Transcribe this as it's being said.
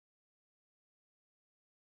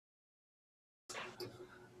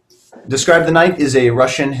Describe the Night is a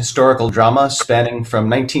Russian historical drama spanning from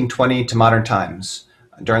 1920 to modern times.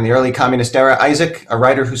 During the early communist era, Isaac, a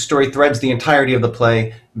writer whose story threads the entirety of the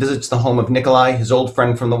play, visits the home of Nikolai, his old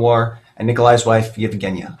friend from the war, and Nikolai's wife,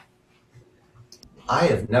 Yevgenia. I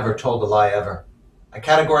have never told a lie ever. I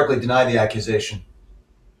categorically deny the accusation.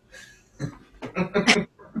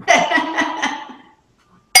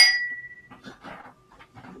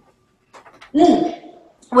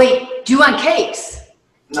 Wait, do you want cakes?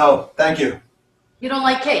 No, thank you. You don't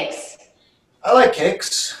like cakes? I like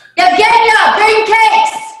cakes. Yevgenia, bring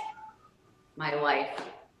cakes! My wife.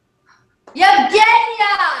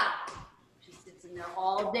 Yevgenia! She sits in there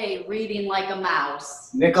all day reading like a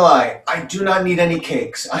mouse. Nikolai, I do not need any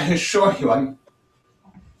cakes. I assure you, I'm...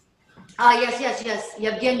 Yes.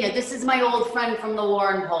 Yevgenia, this is my old friend from the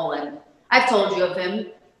war in Poland. I've told you of him.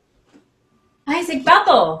 Isaac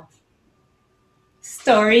Bubble.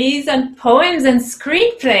 Stories and poems and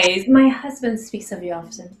screenplays. My husband speaks of you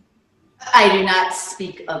often. I do not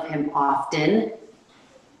speak of him often.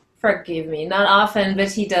 Forgive me, not often,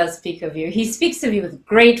 but he does speak of you. He speaks of you with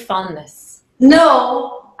great fondness.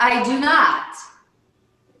 No, I do not.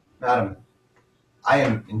 Madam, I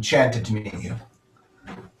am enchanted to meet you.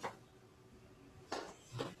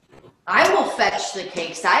 I will fetch the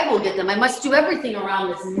cakes. I will get them. I must do everything around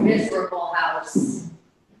this miserable house.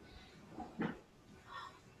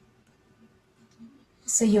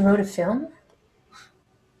 So you wrote a film?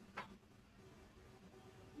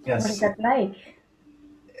 Yes. What is that like?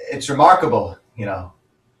 It's remarkable, you know,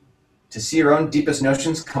 to see your own deepest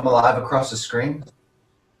notions come alive across the screen.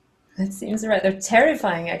 That seems rather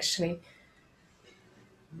terrifying, actually.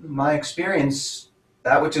 My experience,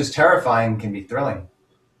 that which is terrifying can be thrilling.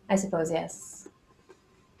 I suppose, yes.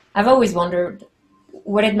 I've always wondered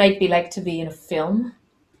what it might be like to be in a film.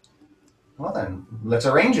 Well then, let's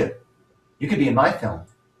arrange it. You could be in my film.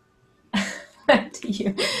 Do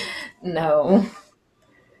you? No.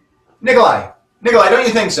 Nikolai, don't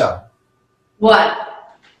you think so?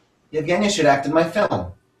 What? Yevgenia should act in my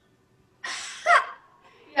film.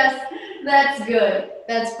 Yes, that's good.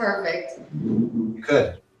 That's perfect. You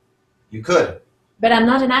could. You could. But I'm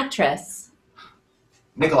not an actress.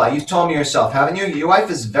 Nikolai, you've told me yourself, haven't you? Your wife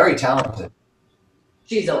is very talented.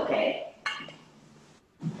 She's okay.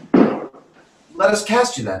 Let us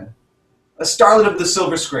cast you then. A starlet of the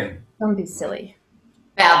silver screen. Don't be silly.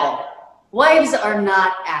 Babble. Wives are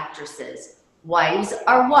not actresses. Wives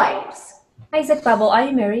are wives. Isaac Bubble, are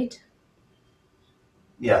you married?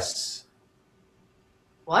 Yes.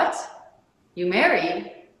 What? You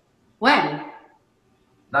married? When?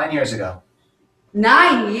 9 years ago.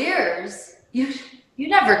 9 years? You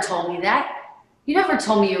never told me that. You never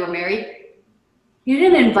told me you were married. You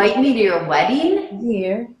didn't invite me to your wedding?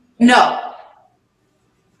 Dear. No.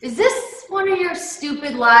 Is this one of your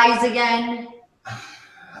stupid lies again?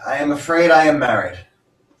 I am afraid I am married.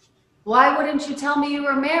 Why wouldn't you tell me you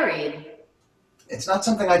were married? It's not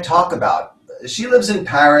something I talk about. She lives in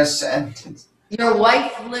Paris and... Your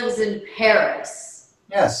wife lives in Paris.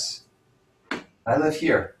 Yes. I live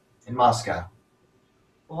here, in Moscow.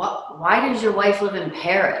 What? Why does your wife live in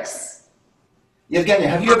Paris? Yevgenia,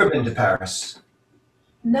 have you ever been to Paris?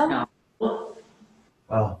 No.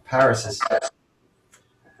 Well, Paris is...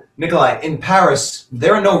 Nikolai, in Paris,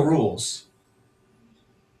 there are no rules.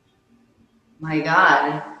 My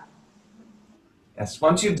God. Yes,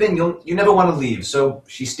 once you've been, you never want to leave, so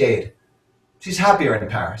she stayed. She's happier in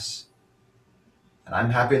Paris. And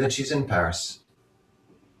I'm happier that she's in Paris.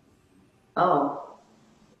 Oh.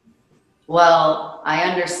 Well, I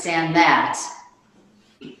understand that.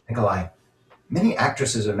 Nikolai, many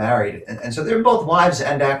actresses are married, and so they're both wives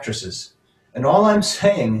and actresses. And all I'm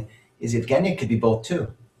saying is Yevgenia could be both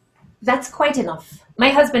too. That's quite enough. My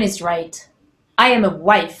husband is right. I am a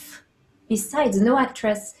wife. Besides, no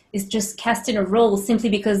actress is just cast in a role simply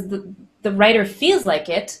because the writer feels like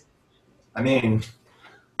it. I mean...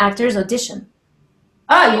 Actors audition.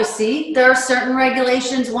 Ah, you see, there are certain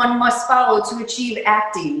regulations one must follow to achieve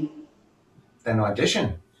acting. Then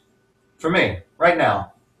audition. For me, right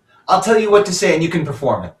now. I'll tell you what to say and you can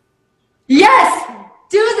perform it. Yes!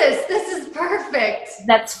 Do this! This is perfect!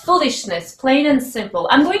 That's foolishness, plain and simple.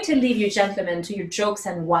 I'm going to leave you gentlemen to your jokes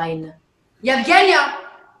and wine. Yevgenia,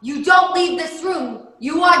 you don't leave this room.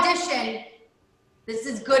 You audition. This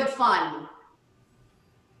is good fun.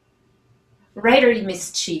 Writerly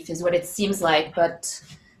mischief is what it seems like, but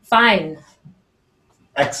fine.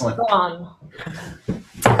 Excellent. Go on.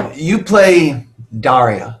 You play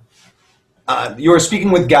Daria. You're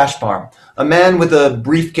speaking with Gaspar, a man with a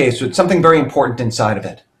briefcase with something very important inside of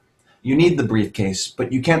it. You need the briefcase,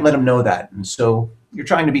 but you can't let him know that, and so you're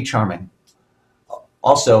trying to be charming.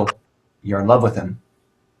 Also, You're in love with him.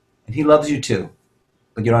 And he loves you too.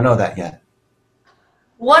 But you don't know that yet.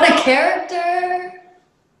 What a character!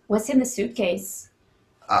 What's in the suitcase?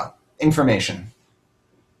 Information.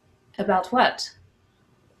 About what?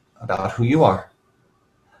 About who you are.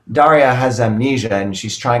 Daria has amnesia and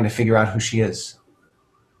she's trying to figure out who she is.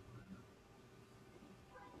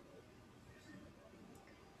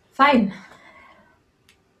 Fine.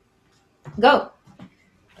 Go.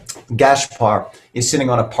 Gaspar is sitting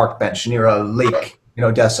on a park bench near a lake in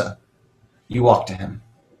Odessa. You walk to him.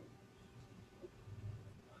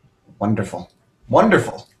 Wonderful.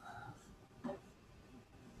 Wonderful.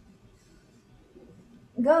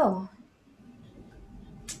 Go.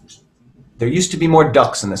 There used to be more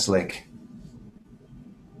ducks in this lake.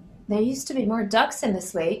 There used to be more ducks in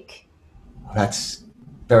this lake. That's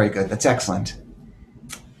very good. That's excellent.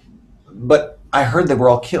 But I heard they were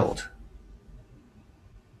all killed.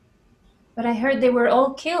 But I heard they were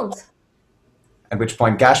all killed. At which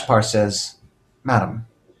point Gaspar says, Madam,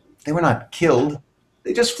 they were not killed.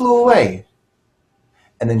 They just flew away.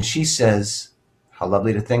 And then she says, how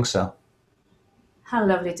lovely to think so. How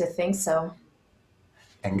lovely to think so.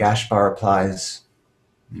 And Gaspar replies,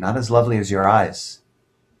 not as lovely as your eyes.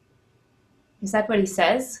 Is that what he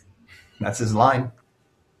says? That's his line.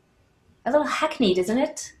 A little hackneyed, isn't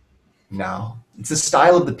it? No, it's the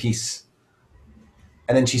style of the piece.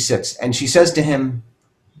 And then she sits and she says to him,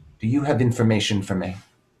 do you have information for me?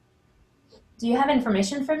 Do you have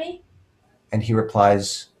information for me? And he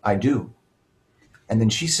replies, I do. And then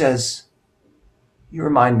she says, you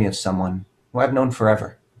remind me of someone who I've known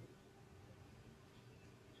forever.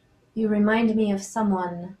 You remind me of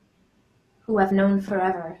someone who I've known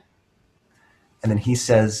forever. And then he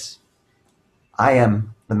says, I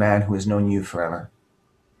am the man who has known you forever.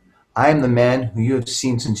 I am the man who you have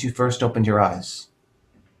seen since you first opened your eyes.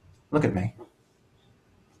 Look at me.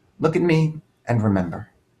 Look at me and remember.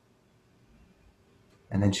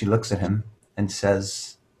 And then she looks at him and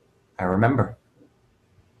says, I remember.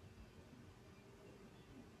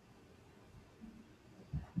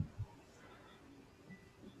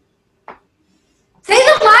 Say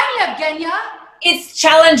the line, Yevgenia! It's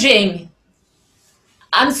challenging.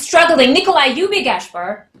 I'm struggling. Nikolai, you be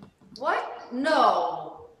Gaspar. What?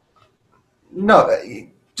 No. No,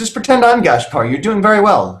 just pretend I'm Gaspar. You're doing very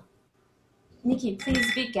well. Nikki,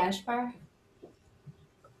 please be Gaspar.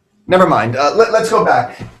 Never mind. Let's go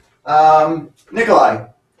back. Nikolai,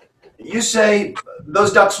 you say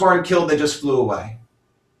those ducks weren't killed, they just flew away.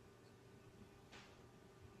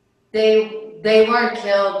 They weren't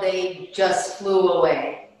killed, they just flew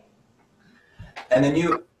away. And then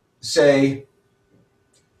you say,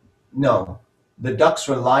 no, the ducks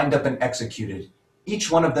were lined up and executed,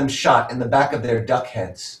 each one of them shot in the back of their duck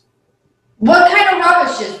heads. What kind of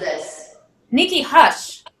rubbish is this? Nikki,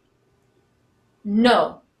 hush.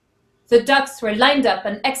 No. The ducks were lined up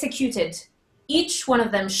and executed, each one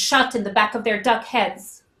of them shot in the back of their duck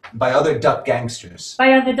heads. By other duck gangsters.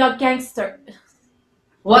 By other duck gangster.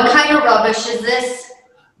 What kind of rubbish is this?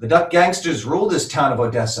 The duck gangsters rule this town of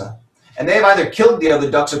Odessa, and they have either killed the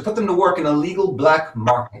other ducks or put them to work in illegal black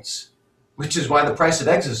markets, which is why the price of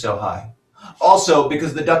eggs is so high. Also,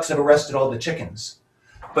 because the ducks have arrested all the chickens.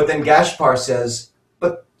 But then Gaspar says,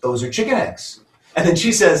 but those are chicken eggs. And then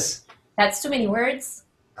she says, That's too many words.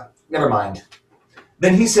 never mind.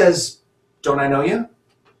 Then he says, don't I know you?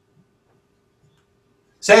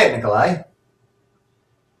 Say it, Nikolai.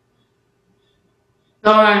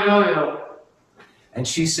 Don't I know you? And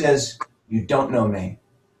she says, you don't know me,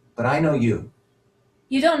 but I know you.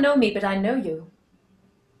 You don't know me, but I know you.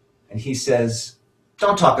 And he says,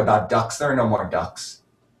 don't talk about ducks. There are no more ducks.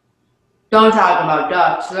 Don't talk about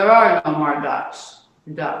ducks. There are no more ducks.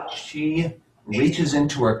 Ducks. She reaches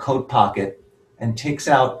into her coat pocket and takes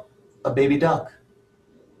out a baby duck.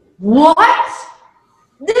 What?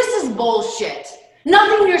 This is bullshit.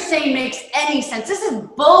 Nothing you're saying makes any sense. This is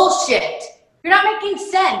bullshit. You're not making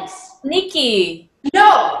sense. Nikki!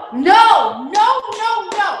 No, no, no, no,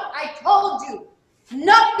 no. I told you.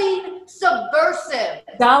 Nothing subversive.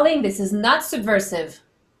 Darling, this is not subversive.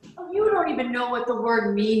 Oh, you don't even know what the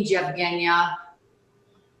word means, Yevgenia.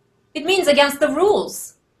 It means against the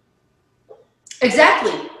rules.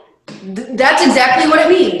 Exactly. That's exactly what it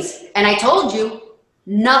means. And I told you,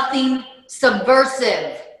 nothing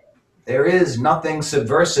subversive. There is nothing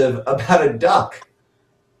subversive about a duck.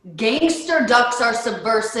 Gangster ducks are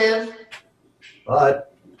subversive.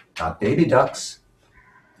 But not baby ducks.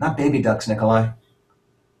 Not baby ducks, Nikolai.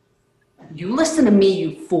 You listen to me,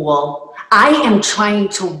 you fool. I am trying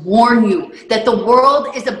to warn you that the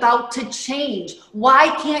world is about to change.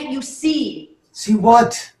 Why can't you see? See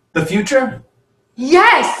what? The future?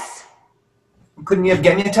 Yes! Couldn't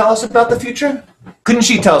Yevgenia tell us about the future? Couldn't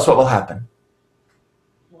she tell us what will happen?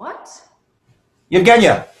 What?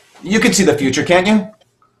 Yevgenia, you can see the future, can't you?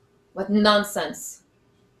 What nonsense.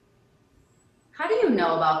 How do you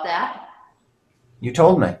know about that? You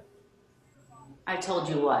told me. I told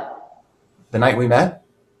you what? The night we met?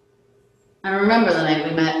 I remember the night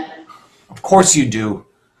we met. Of course you do.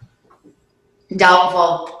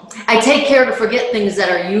 Doubtful. I take care to forget things that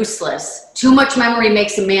are useless. Too much memory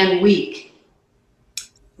makes a man weak.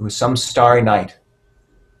 It was some starry night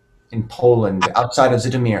in Poland, outside of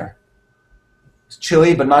Zitomir. It was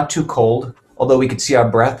chilly, but not too cold, although we could see our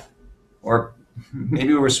breath. Or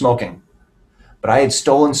maybe we were smoking. But I had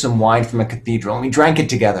stolen some wine from a cathedral, and we drank it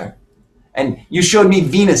together. And you showed me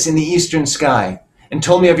Venus in the eastern sky, and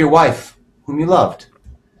told me of your wife, whom you loved.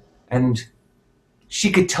 And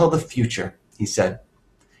she could tell the future, he said.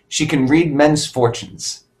 She can read men's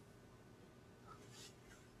fortunes.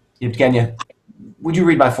 Yevgenia, would you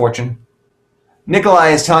read my fortune? Nikolai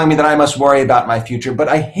is telling me that I must worry about my future, but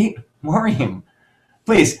I hate worrying.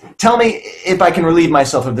 Please, tell me if I can relieve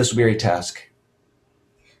myself of this weary task.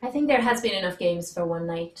 I think there has been enough games for one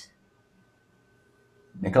night.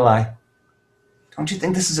 Nikolai, don't you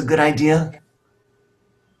think this is a good idea?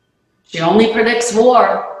 She only predicts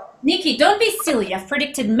war. Nikki, don't be silly. I've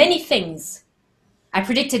predicted many things. I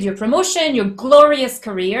predicted your promotion, your glorious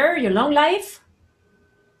career, your long life.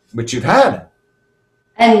 Which you've had.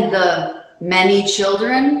 And the many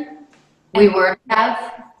children we were to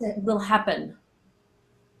have. That will happen.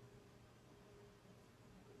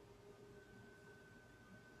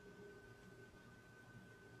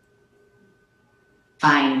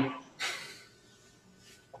 Fine.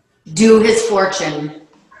 Do his fortune.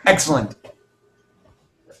 Excellent.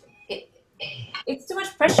 It's too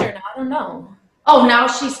much pressure now. I don't know. Oh, now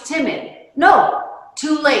she's timid. No,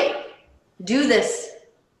 too late. Do this.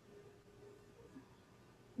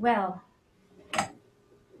 Well,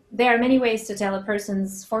 there are many ways to tell a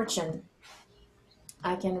person's fortune.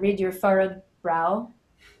 I can read your furrowed brow,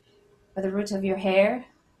 or the root of your hair,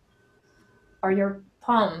 or your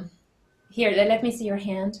palm. Here, let me see your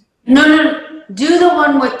hand. No. Do the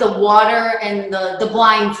one with the water and the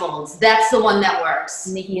blindfolds. That's the one that works.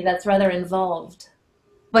 Nikki, that's rather involved.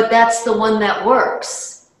 But that's the one that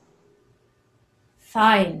works.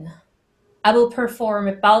 Fine. I will perform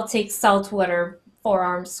a Baltic saltwater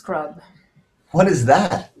forearm scrub. What is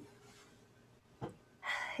that?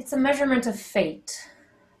 It's a measurement of fate,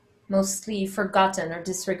 mostly forgotten or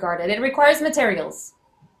disregarded. It requires materials.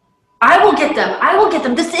 I will get them. I will get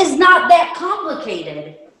them. This is not that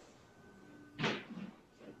complicated.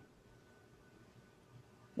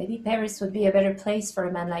 Maybe Paris would be a better place for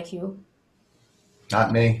a man like you.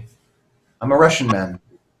 Not me. I'm a Russian man.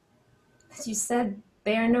 As you said,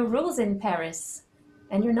 there are no rules in Paris,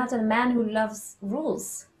 and you're not a man who loves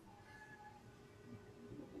rules.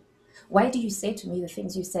 Why do you say to me the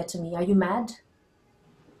things you said to me? Are you mad?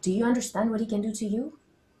 Do you understand what he can do to you?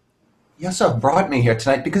 Yezhov brought me here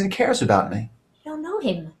tonight because he cares about me. You don't know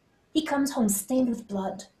him. He comes home stained with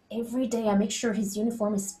blood. Every day I make sure his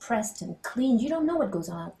uniform is pressed and cleaned. You don't know what goes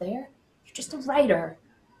on out there. You're just a writer.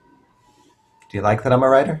 Do you like that I'm a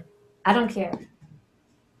writer? I don't care.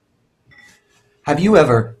 Have you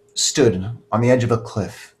ever stood on the edge of a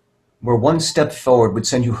cliff where one step forward would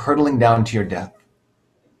send you hurtling down to your death?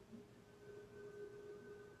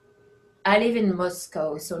 I live in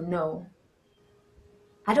Moscow, so no.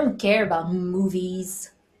 I don't care about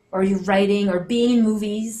movies, or you writing, or being in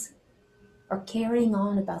movies, or carrying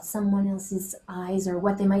on about someone else's eyes, or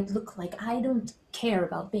what they might look like. I don't care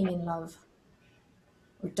about being in love.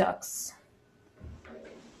 Or ducks.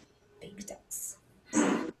 Big ducks.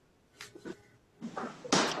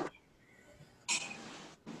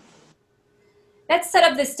 Let's set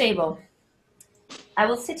up this table. I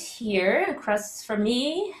will sit here across from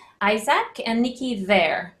me, Isaac, and Nikki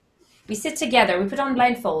there. We sit together. We put on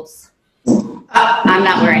blindfolds. I'm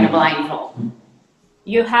not wearing a blindfold.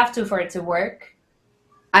 You have to for it to work.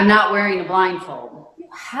 I'm not wearing a blindfold. You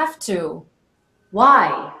have to.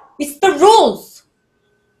 Why? It's the rules!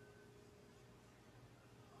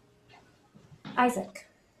 Isaac,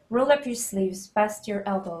 roll up your sleeves past your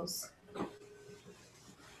elbows.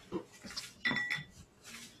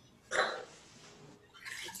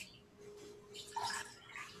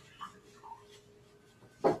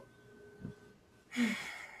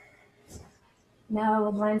 Now I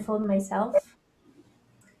will blindfold myself,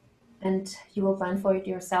 and you will blindfold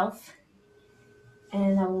yourself,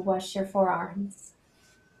 and I will wash your forearms,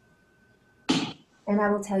 and I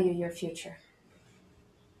will tell you your future.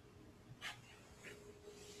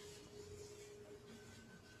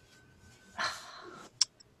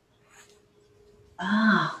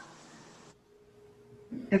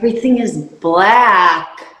 Everything is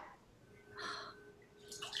black.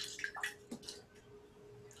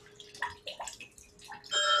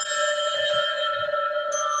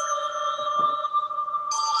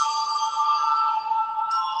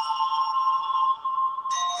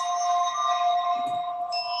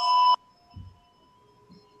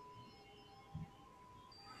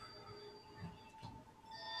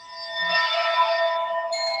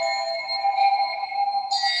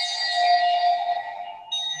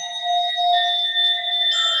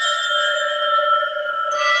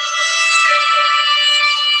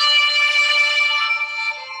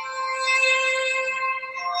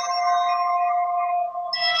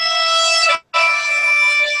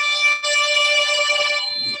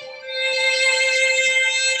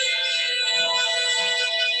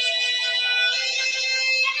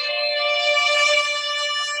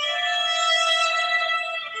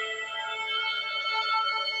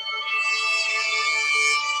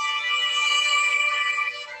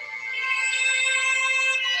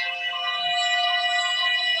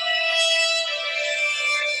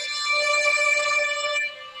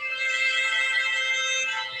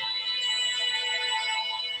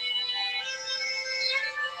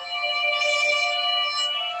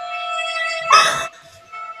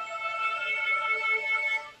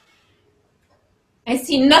 I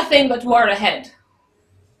see nothing but war ahead.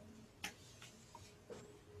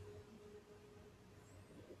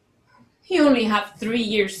 You only have 3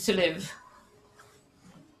 years to live.